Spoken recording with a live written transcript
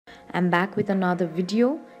I'm back with another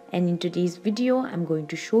video, and in today's video I'm going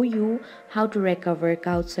to show you how to recover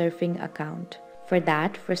Couchsurfing account. For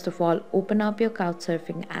that, first of all, open up your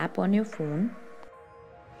Couchsurfing app on your phone.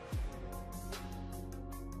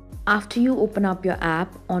 After you open up your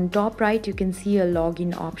app, on top right you can see a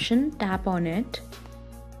login option. Tap on it.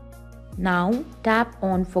 Now tap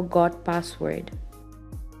on Forgot Password.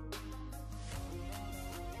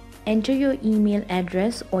 Enter your email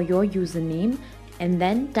address or your username and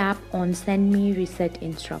then tap on Send Me Reset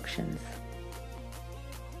Instructions.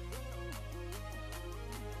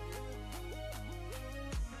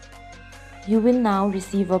 You will now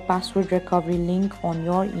receive a password recovery link on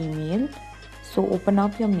your email. So open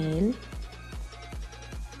up your mail.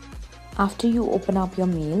 After you open up your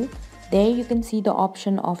mail, there you can see the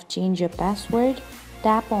option of change your password.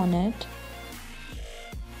 Tap on it.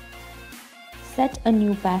 Set a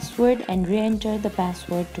new password and re-enter the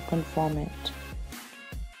password to confirm it.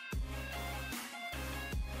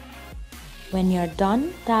 When you're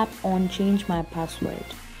done, tap on Change My Password.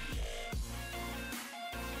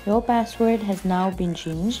 Your password has now been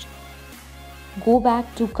changed. Go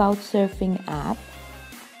back to Couchsurfing app.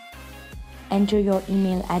 Enter your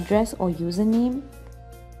email address or username.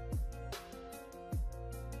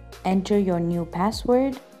 Enter your new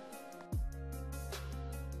password.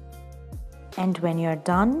 And when you're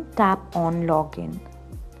done, tap on Login.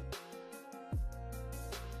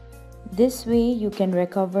 This way you can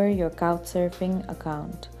recover your Couchsurfing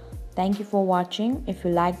account. Thank you for watching. If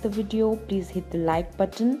you like the video, please hit the like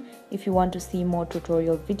button. If you want to see more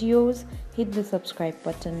tutorial videos, hit the subscribe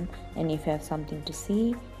button. And if you have something to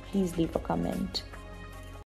say, please leave a comment.